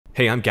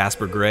Hey, I'm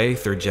Gasper Gray,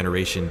 third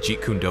generation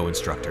Jeet Kune Do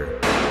instructor.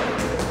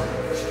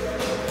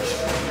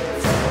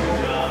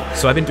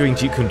 So I've been doing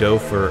Jeet Kune Do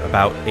for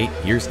about 8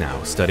 years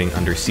now, studying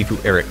under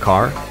Sifu Eric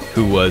Carr,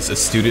 who was a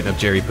student of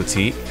Jerry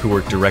Petit, who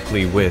worked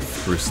directly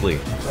with Bruce Lee.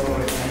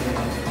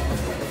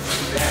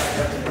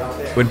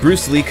 When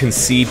Bruce Lee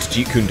conceived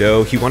Jeet Kune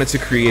Do, he wanted to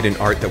create an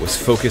art that was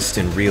focused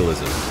in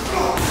realism.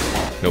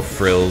 No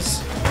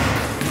frills,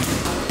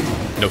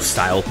 no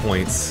style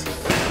points.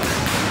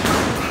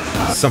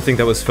 Something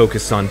that was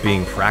focused on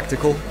being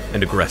practical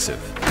and aggressive.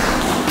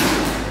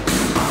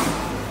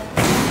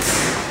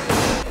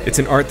 It's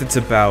an art that's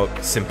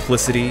about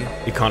simplicity,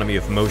 economy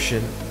of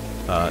motion,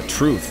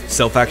 truth,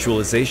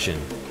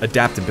 self-actualization,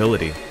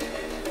 adaptability,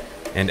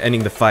 and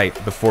ending the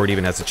fight before it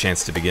even has a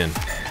chance to begin.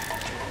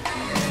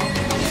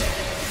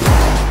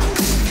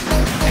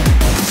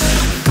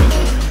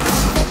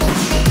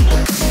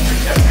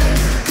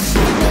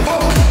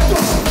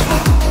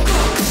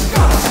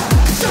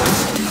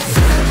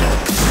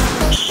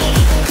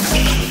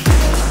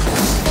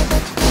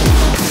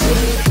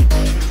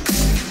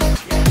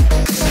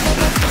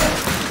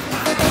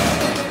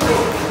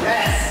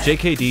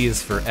 JKD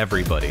is for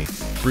everybody.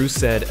 Bruce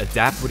said,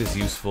 adapt what is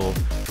useful,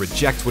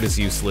 reject what is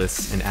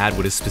useless, and add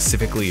what is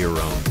specifically your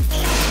own.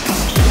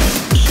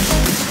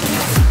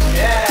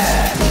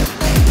 Yeah.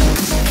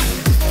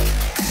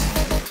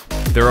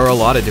 There are a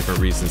lot of different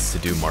reasons to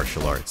do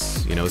martial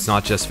arts. You know, it's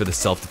not just for the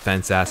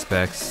self-defense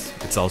aspects,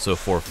 it's also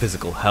for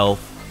physical health,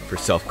 for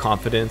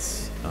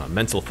self-confidence,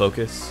 mental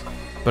focus.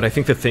 But I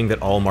think the thing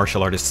that all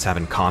martial artists have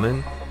in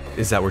common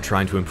is that we're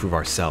trying to improve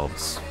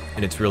ourselves.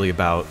 And it's really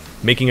about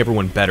making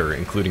everyone better,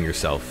 including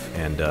yourself,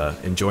 and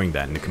enjoying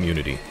that in the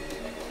community.